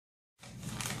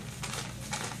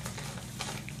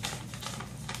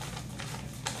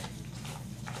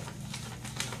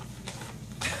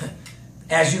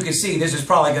As you can see, this is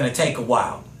probably going to take a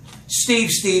while. Steve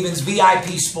Stevens,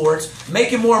 VIP Sports,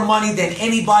 making more money than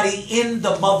anybody in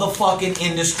the motherfucking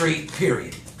industry,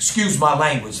 period. Excuse my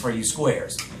language for you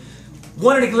squares.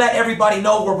 Wanted to let everybody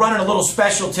know we're running a little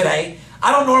special today.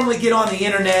 I don't normally get on the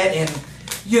internet and,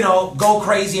 go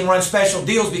crazy and run special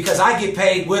deals because I get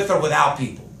paid with or without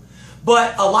people.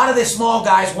 But a lot of the small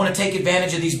guys want to take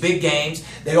advantage of these big games.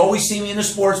 They always see me in the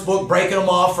sports book breaking them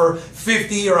off for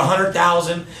 50 or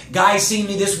 100,000. Guys see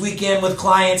me this weekend with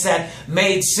clients that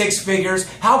made 6 figures.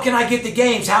 How can I get the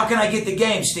games? How can I get the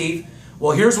games, Steve?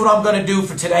 Well, here's what I'm going to do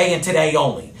for today and today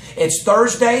only. It's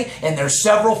Thursday and there's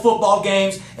several football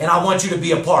games and I want you to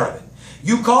be a part of it.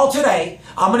 You call today.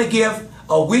 I'm going to give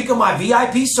a week of my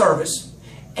VIP service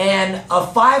and a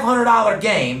 $500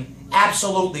 game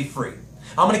absolutely free.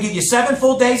 I'm going to give you 7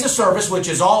 full days of service, which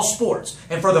is all sports.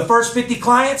 And for the first 50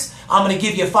 clients, I'm going to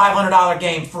give you a $500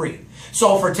 game free.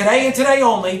 So for today and today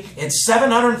only, it's a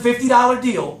 $750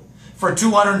 deal for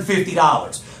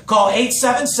 $250. Call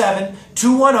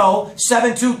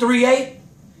 877-210-7238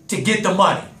 to get the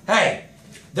money. Hey,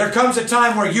 there comes a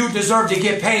time where you deserve to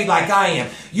get paid like I am.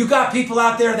 You got people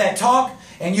out there that talk,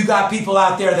 and you got people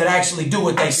out there that actually do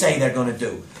what they say they're going to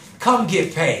do. Come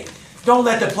get paid. Don't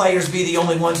let the players be the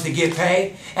only ones to get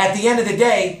paid. At the end of the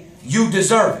day, you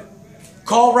deserve it.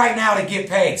 Call right now to get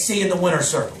paid. See you in the winner's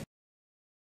circle.